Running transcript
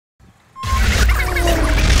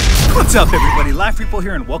What's up, everybody? Live Repo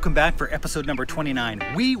here, and welcome back for episode number 29.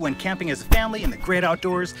 We went camping as a family in the great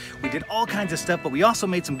outdoors. We did all kinds of stuff, but we also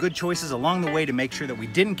made some good choices along the way to make sure that we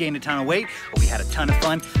didn't gain a ton of weight, but we had a ton of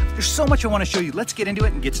fun. There's so much I want to show you. Let's get into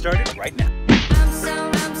it and get started right now.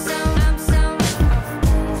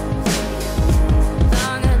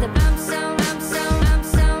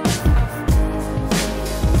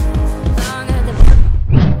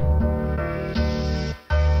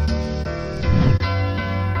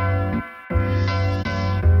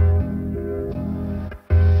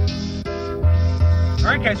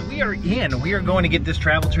 Alright guys, we are in. We are going to get this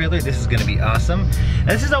travel trailer. This is going to be awesome. Now,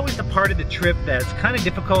 this is always the part of the trip that's kind of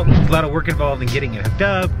difficult. There's a lot of work involved in getting it hooked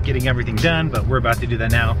up, getting everything done, but we're about to do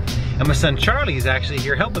that now. And my son Charlie is actually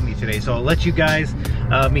here helping me today, so I'll let you guys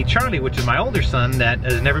meet Charlie, which is my older son that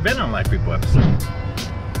has never been on a Live Repo episode.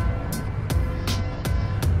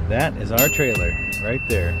 That is our trailer right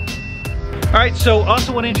there. Alright, so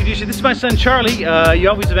also want to introduce you. This is my son Charlie. You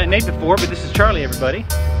always have met Nate before, but this is Charlie, everybody.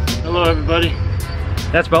 Hello, everybody.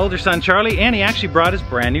 That's my older son, Charlie, and he actually brought his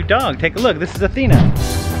brand new dog. Take a look. This is Athena.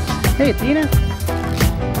 Hey, Athena.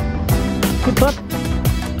 Good pup.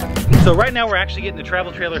 So right now we're actually getting the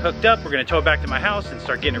travel trailer hooked up. We're going to tow it back to my house and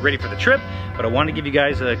start getting it ready for the trip. But I want to give you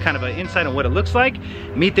guys a kind of an insight on what it looks like.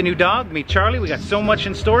 Meet the new dog. Meet Charlie. We got so much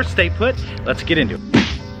in store. Stay put. Let's get into it.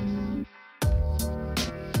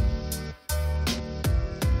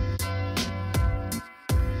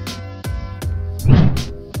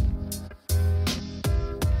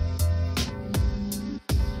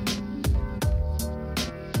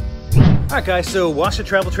 Alright guys, so washed the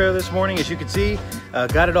travel trailer this morning, as you can see.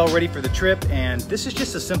 Got it all ready for the trip, and this is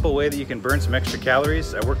just a simple way that you can burn some extra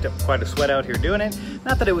calories. I worked up quite a sweat out here doing it.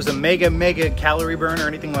 Not that it was a mega calorie burn or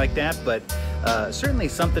anything like that, but certainly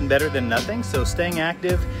something better than nothing. So staying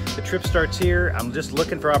active, the trip starts here. I'm just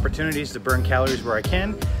looking for opportunities to burn calories where I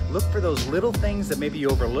can. Look for those little things that maybe you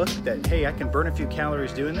overlook that, hey, I can burn a few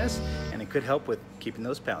calories doing this, and it could help with keeping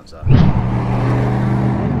those pounds off.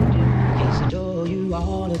 Adore you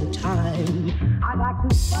all of the time. I'd like to.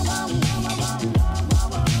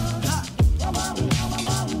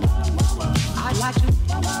 I'd like to.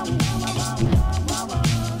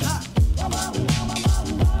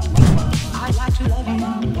 I'd like to love you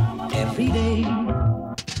every day.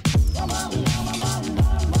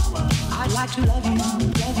 I'd like to love you,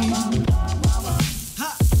 love you.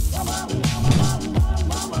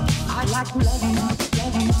 I'd like to love you,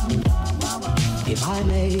 love you. If I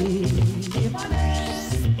may, if I may.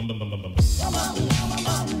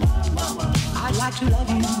 I'd like to love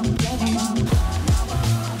you, love you.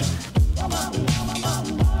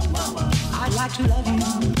 I'd like to love you,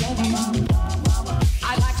 love you.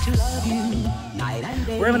 I'd like to love you night and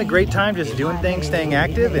day. We're having a great time just doing things, staying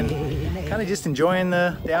active, and kind of just enjoying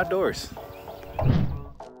the outdoors.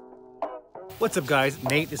 What's up guys?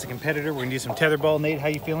 Nate is a competitor. We're gonna do some tetherball. Nate, how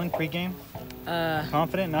you feeling pre-game?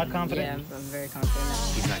 Confident? Not confident? Yeah, I'm very confident.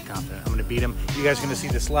 He's not confident. I'm gonna beat him. You guys are gonna see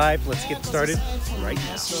this live. Let's get started right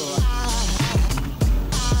now.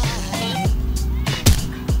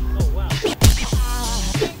 Oh wow.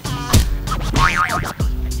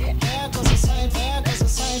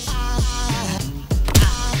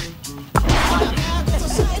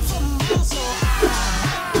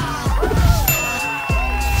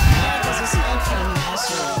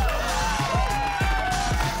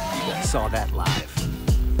 Saw that live.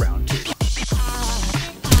 Round 2.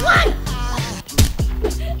 What?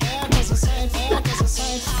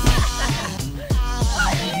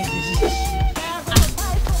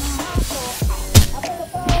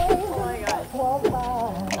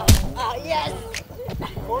 Yes!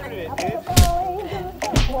 Recorded it, dude.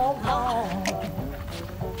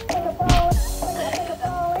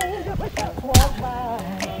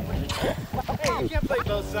 Hey, you can't play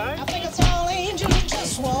both sides. I think it's all angels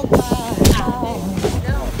just walk by.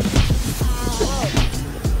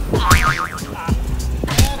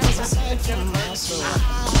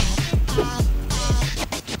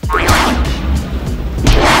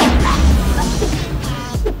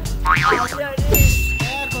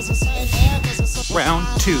 Round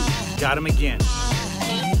 2. Got him again.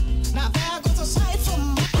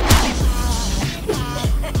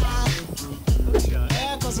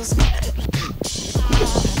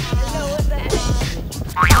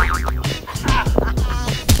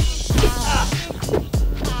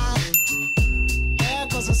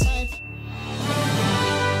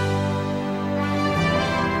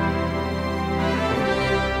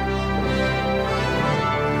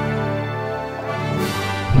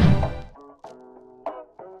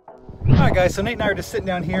 Alright guys, so Nate and I are just sitting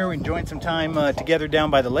down here enjoying some time together down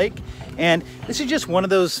by the lake, and this is just one of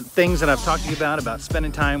those things that I've talked to you about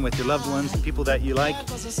spending time with your loved ones and people that you like.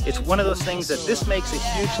 It's one of those things that this makes a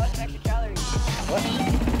huge... What?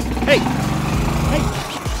 Hey! Hey!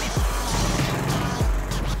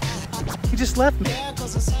 He just left me.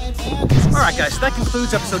 Alright guys, so that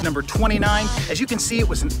concludes episode number 29. As you can see, it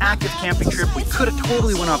was an active camping trip. We could have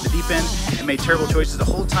totally went off the deep end and made terrible choices the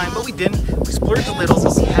whole time, but we didn't. We splurged a little,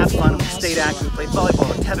 we had fun, we stayed active, we played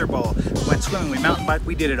volleyball, tetherball, we went swimming, we mountain biked,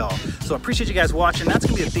 we did it all. So I appreciate you guys watching. That's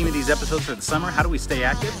going to be the theme of these episodes for the summer. How do we stay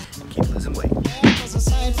active and keep losing weight?